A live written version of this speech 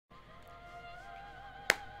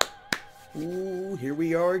Ooh, here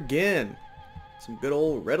we are again. Some good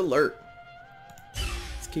old red alert.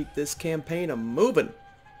 Let's keep this campaign a-moving.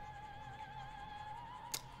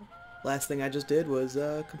 Last thing I just did was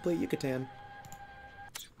complete Yucatan.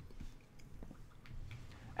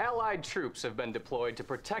 Allied troops have been deployed to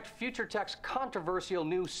protect Future Tech's controversial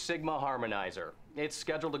new Sigma harmonizer. It's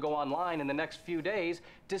scheduled to go online in the next few days,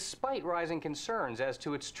 despite rising concerns as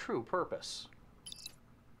to its true purpose.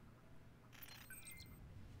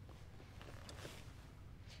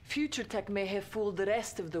 Future Tech may have fooled the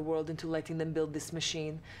rest of the world into letting them build this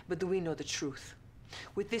machine, but we know the truth.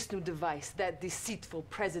 With this new device, that deceitful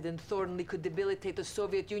President Thornley could debilitate the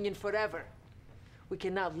Soviet Union forever. We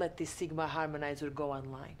cannot let this Sigma harmonizer go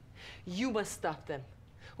online. You must stop them,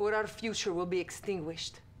 or our future will be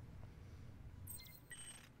extinguished.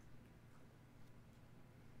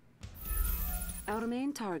 Our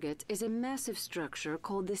main target is a massive structure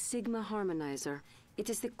called the Sigma harmonizer. It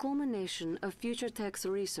is the culmination of Future Tech's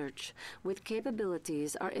research, with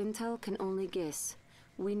capabilities our intel can only guess.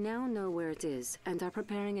 We now know where it is, and are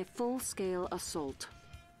preparing a full-scale assault.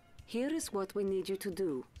 Here is what we need you to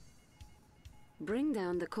do. Bring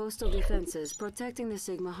down the coastal defenses protecting the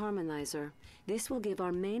Sigma harmonizer. This will give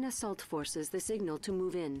our main assault forces the signal to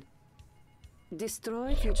move in.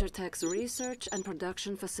 Destroy Future Tech's research and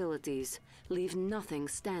production facilities. Leave nothing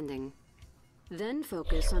standing. Then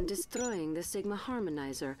focus on destroying the Sigma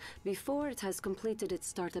harmonizer before it has completed its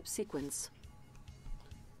startup sequence.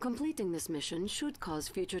 Completing this mission should cause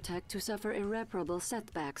Future Tech to suffer irreparable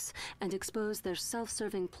setbacks and expose their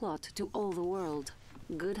self-serving plot to all the world.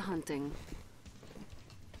 Good hunting.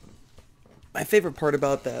 My favorite part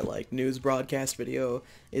about that news broadcast video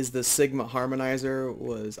is the Sigma harmonizer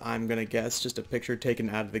was, I'm gonna guess, just a picture taken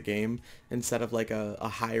out of the game instead of a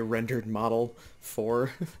high rendered model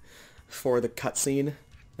for the cutscene.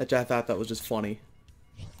 I thought that was just funny.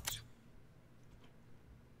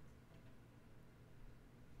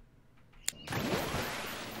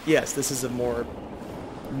 Yes, this is a more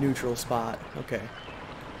neutral spot. Okay.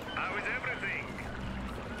 How is everything?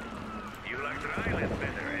 You like the island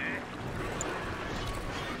better, eh?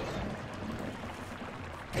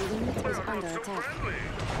 A unit is under So attack. friendly.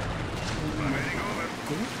 I'm heading over.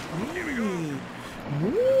 Here we go.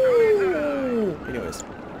 Woo! Anyways.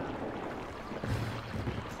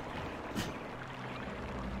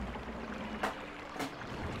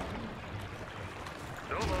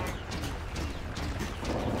 So long.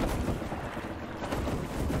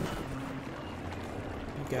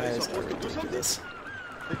 You guys are ridiculous.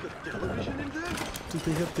 They got television in there? Do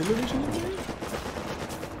they have television in there?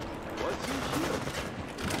 What's in here?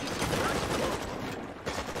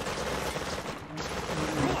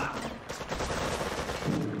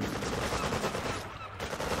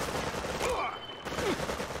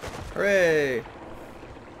 Hooray!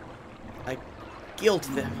 I guilt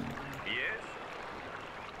them. Yes?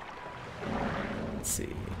 Let's see.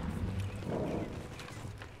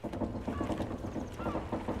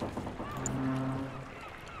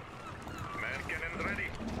 Man cannons ready.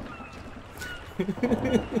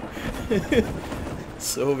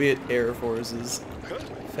 Soviet Air Forces.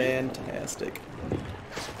 Fantastic. They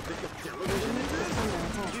got television in there?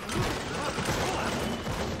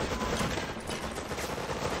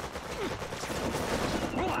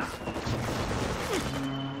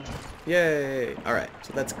 Yay! Alright,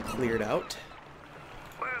 so that's cleared out.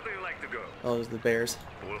 Where do you like to go? Oh, those are the bears.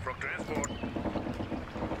 Wolfrock transport.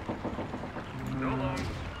 So long.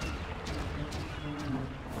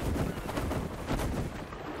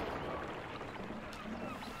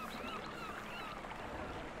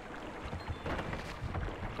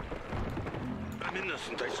 I'm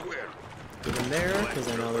innocent, I swear. Get in there, because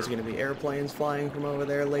I know there's going to be airplanes flying from over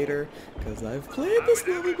there later, because I've played this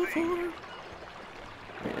level before.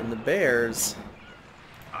 And the bears,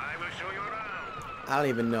 I will show you around. I don't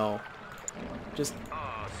even know. Just,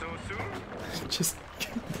 Ah, so soon? just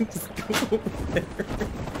go over there.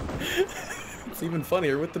 It's even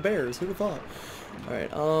funnier with the bears, who'd have thought? Alright,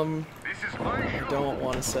 This is my I show. don't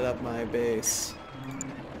want to set up my base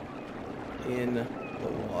in the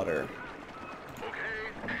water.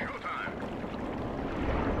 Okay, showtime.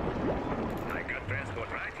 I got transport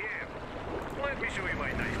right here. Let me show you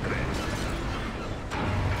my nice plan.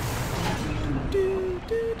 Do,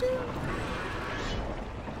 do, do.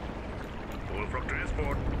 Wolfrock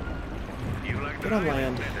transport. You like Get the on island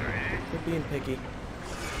land. better, eh? Quit being picky.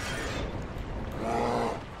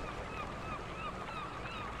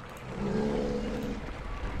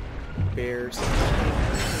 Bears.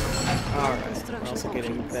 Alright, I'm also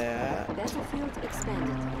getting that. Battlefield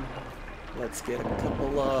expanded. Let's get a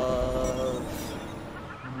couple of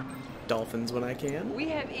dolphins when I can. We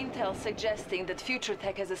have intel suggesting that Future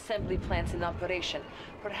Tech has assembly plants in operation,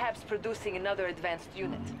 perhaps producing another advanced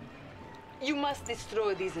unit. You must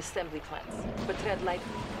destroy these assembly plants, but tread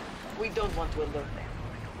lightly. We don't want to alert them.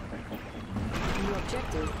 New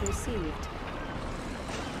objective received.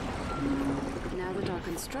 Now that our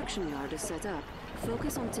construction yard is set up,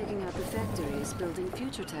 focus on taking out the factories building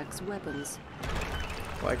Future Tech's weapons.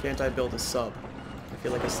 Why can't I build a sub? I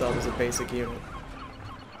feel like a sub is a basic unit.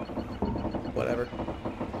 Whatever.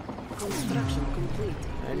 Construction complete.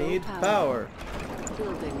 I Low need power.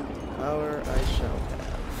 Building. Power I shall have.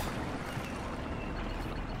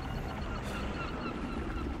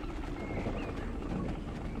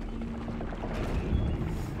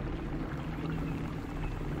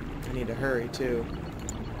 I need to hurry too.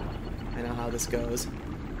 I know how this goes.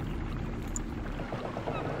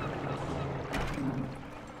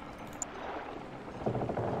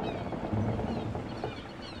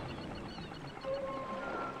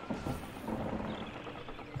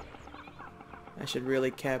 I should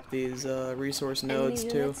really cap these resource nodes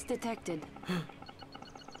Enemy too. units detected.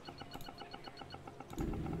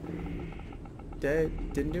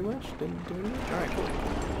 Didn't do much? Didn't do anything? Alright, cool.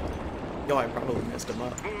 Yo, I probably messed him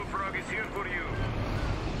up. Bullfrog is here for you.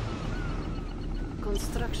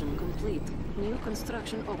 Construction complete. New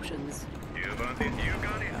construction options. You want it, you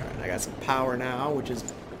got it. Alright, I got some power now, which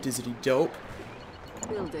is dizzity dope.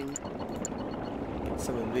 Building. Get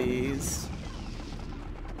some of these.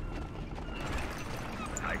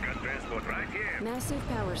 I got transport right here. Massive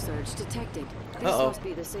power surge detected. This Uh-oh. must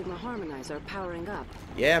be the Sigma Harmonizer powering up.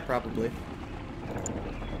 Yeah, probably.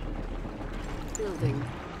 Building.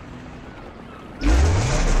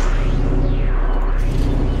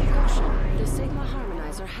 Caution. The Sigma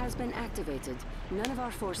Harmonizer has been activated. None of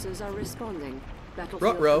our forces are responding. Battlefield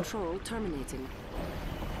Ruh-roh. control terminating.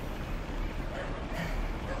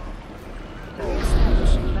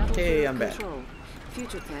 Reestablishing battlefield Okay, I'm back. control.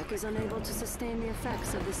 Future Tech is unable to sustain the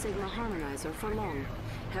effects of the Sigma Harmonizer for long.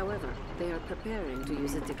 However, they are preparing to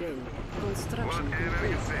use it again. Construction Whatever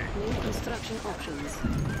you complete. say. New construction options.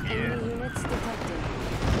 Enemy units detected.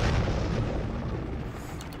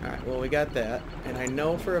 Alright, well we got that. And I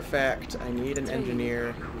know for a fact I need an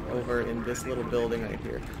engineer over in this little building right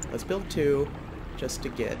here. Let's build two, just to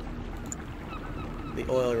get the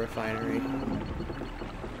oil refinery.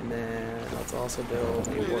 And then let's also build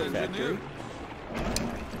a war factory.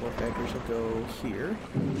 War factory shall go here.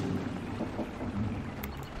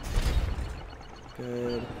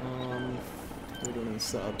 Good. We're doing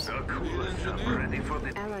subs. The coolers are ready for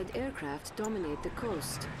the... Allied aircraft dominate the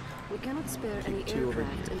coast. We cannot spare any two over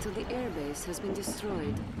aircraft until the airbase has been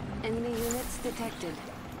destroyed. Enemy units detected.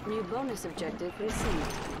 New bonus objective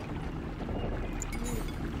received.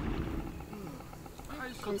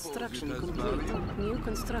 Construction complete. New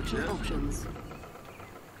construction options.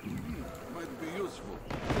 Might be useful.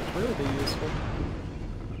 It will be useful.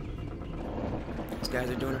 These guys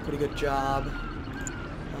are doing a pretty good job.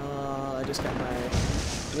 I just got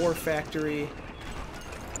my war factory.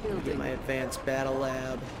 Get Building. my advanced battle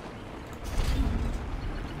lab.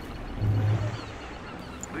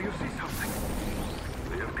 Do you see something?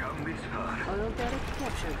 We have come this far. Oil derrick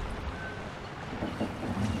captured.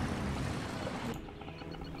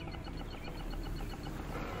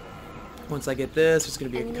 Once I get this, there's going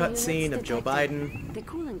to be a Enemy cutscene units of Joe detected. Biden. The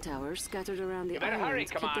cooling towers scattered around the You better hurry,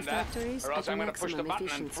 islands keep the Commander, factories or else at I'm gonna push the maximum button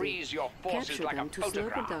and efficiency. freeze your forces Capture like a them to slow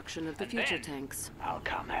photograph. production of the And future then tanks. I'll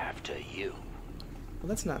come after you. Well,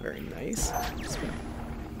 that's not very nice.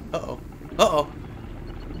 Uh-oh. Uh-oh.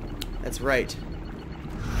 That's right.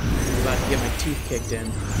 I'm about to get my teeth kicked in.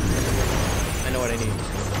 I know what I need.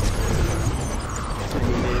 I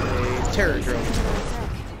need a terror drone. Attack.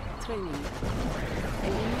 Training. A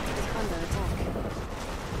unit is under attack.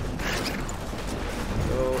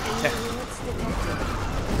 Go attack. Enemy units detected.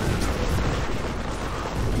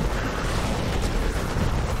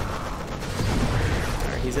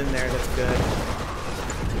 Alright, he's in there. That's good.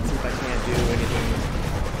 Let's see if I can't do anything.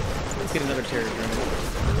 Let's get another terror drone.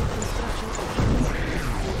 New construction options.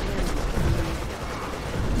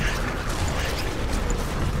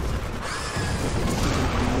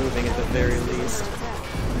 Moving at the very least.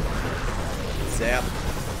 Zap.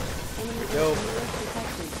 Enemy we go. units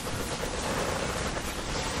detected.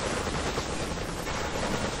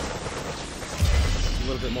 A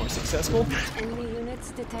little bit more successful. Enemy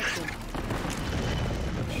units detected.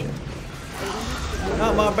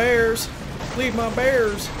 Not my bears. Leave my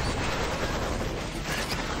bears.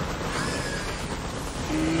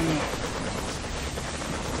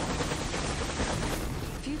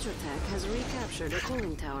 Future Tech has recaptured a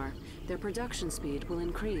cooling tower. their production speed will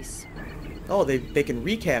increase. Oh, they can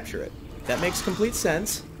recapture it. That makes complete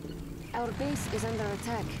sense. Our base is under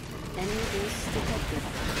attack. Enemy base detected.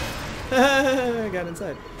 I got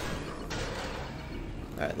inside.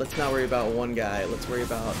 Alright, let's not worry about one guy. Let's worry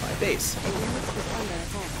about my base. A unit is under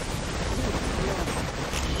attack. Unit lost.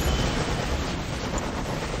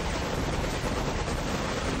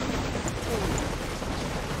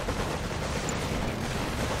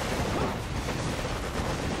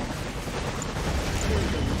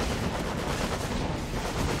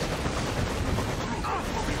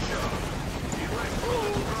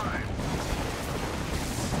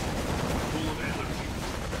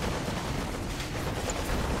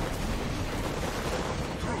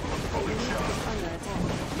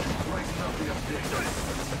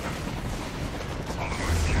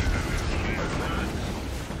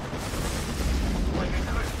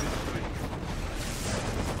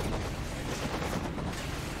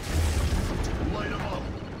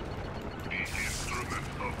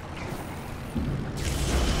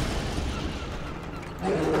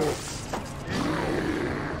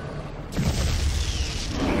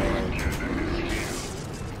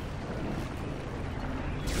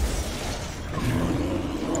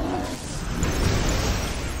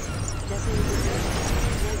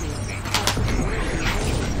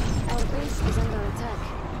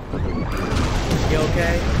 You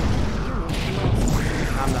okay?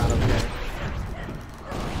 I'm not okay.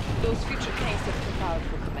 Those future tanks are too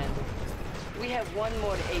powerful, Commander. We have one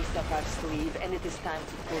more ace up our sleeve, and it is time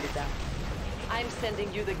to pull it out. I'm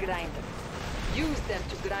sending you the grinder. Use them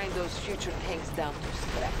to grind those future tanks down to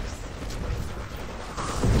scraps.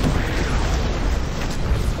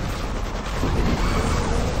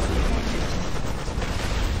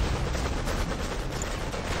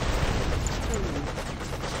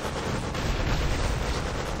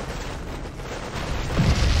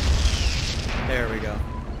 There we go.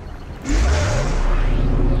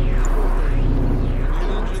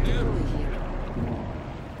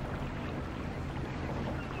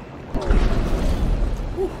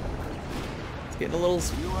 It's getting a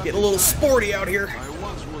little sporty out here. I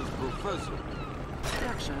once was professor.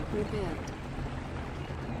 Structure repaired.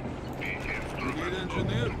 You need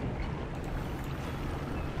engineer?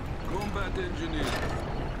 Combat engineer.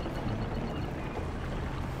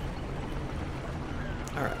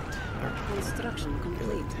 Alright. Construction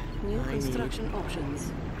complete. New I need- construction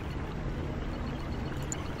options.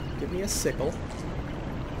 Give me a sickle.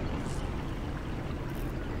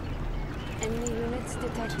 Enemy units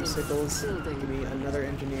detected. 2 sickles. Give Building. me another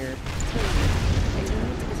engineer. A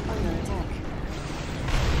unit is under attack.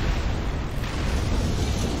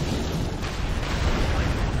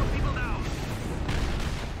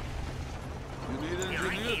 You need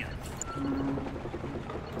engineer?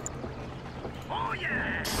 Oh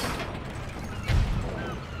yeah!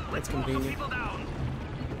 That's convenient. People down.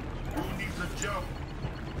 Who needs a jump?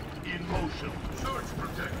 In motion. Surge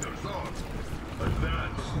protectors on.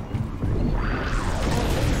 Advance. Our base is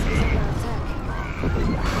under attack.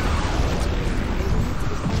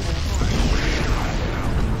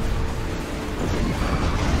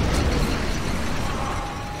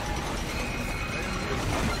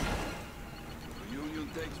 The Union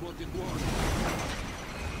takes what it wants.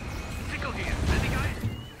 Sickle here. Ready, guys?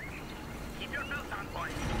 Keep your belts on,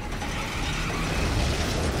 boys.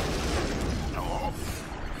 No.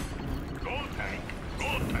 Gold tank.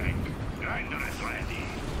 Gold tank. Grinder is ready.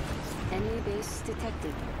 Enemy base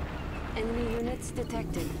detected. Enemy units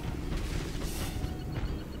detected.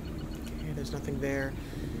 Okay, there's nothing there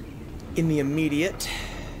in the immediate.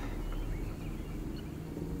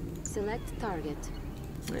 Select target.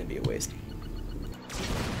 That'd be a waste.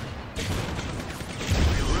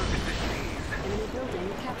 Enemy building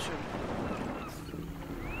captured.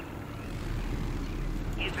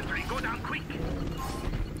 Infantry, go down quick.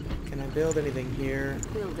 Can I build anything here?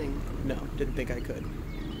 Building. No, didn't think I could.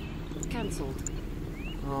 Cancelled.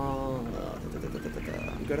 I'm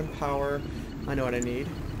good on power. I know what I need.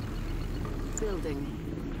 Building.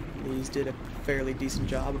 These did a fairly decent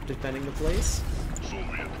job of defending the place.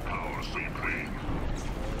 Soviet power supreme.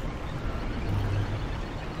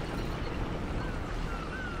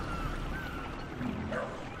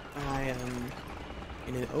 I am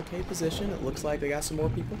in an okay position. It looks like they got some more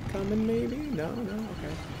people coming, maybe? No,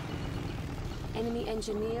 okay. Enemy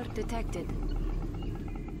engineer detected.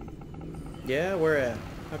 Yeah, where at?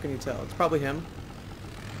 How can you tell? It's probably him.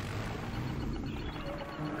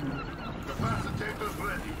 Capacitors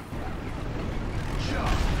ready.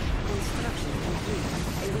 Construction complete.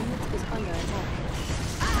 A unit is under attack.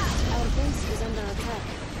 Our base is under attack.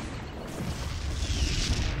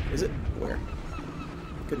 Is it? Where?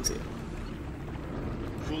 Couldn't see it.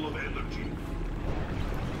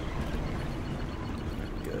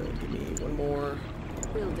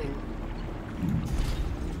 Building.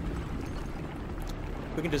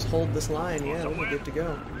 We can just hold this line, yeah, we'll be good to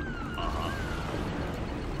go.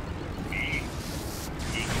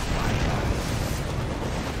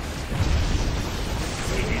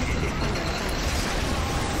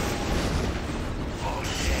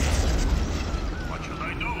 What should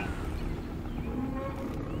I do?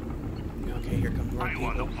 Okay, here come more I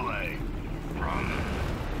want to people. play. Run.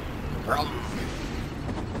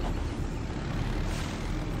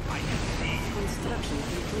 I can see. Construction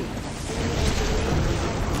complete.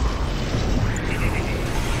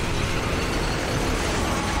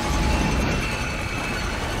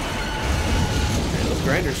 Those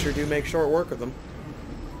grinders sure do make short work of them.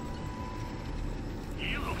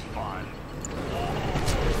 He looks fun.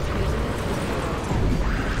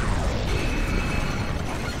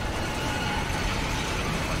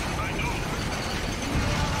 What should I do?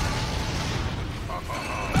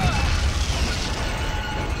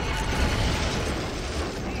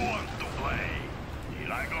 Who wants to play?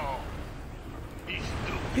 Here I go. He's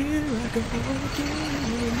stupid. Here I go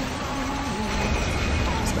again.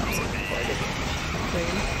 Stop saying before I get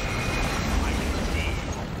pain.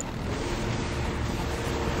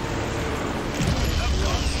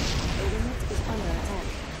 A unit is under attack.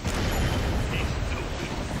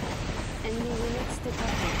 Enemy units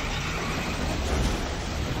detected.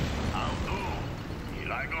 I'll do.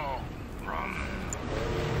 Here I go. Run.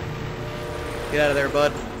 Get out of there,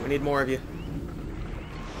 bud. We need more of you.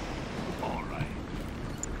 All right.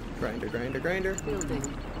 Grinder, grinder, grinder. Building.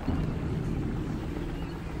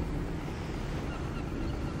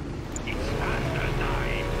 It's faster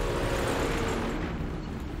time.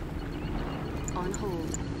 On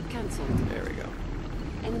hold. Cancelled. There we go.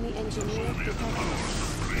 Enemy engineer detected.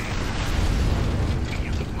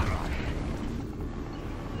 Feel the crush.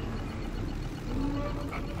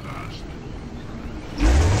 At last.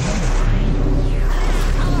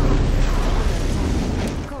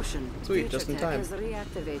 Caution. Sweet, just in Future time. Tech has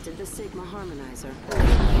reactivated the Sigma Harmonizer.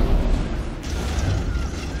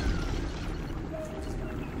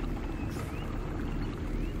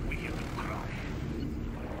 We hear the crush.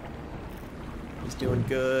 He's doing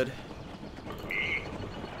good.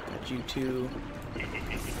 Got you two.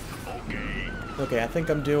 Okay. Okay, I think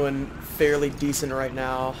I'm doing fairly decent right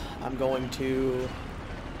now. I'm going to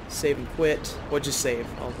save and quit. Well, just save.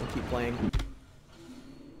 I'll keep playing.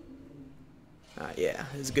 Yeah,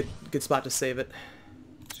 it's a good spot to save it.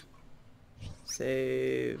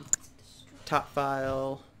 Save. Top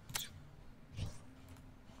file.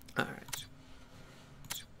 Alright.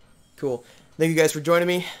 Cool. Thank you guys for joining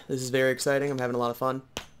me. This is very exciting. I'm having a lot of fun.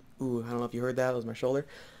 Ooh, I don't know if you heard that. That was my shoulder.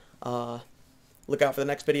 Look out for the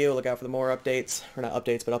next video. Look out for the more updates. Or not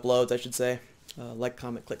updates, but uploads, I should say. Like,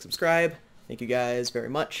 comment, click, subscribe. Thank you guys very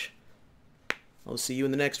much. I'll see you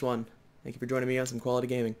in the next one. Thank you for joining me on some quality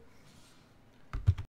gaming.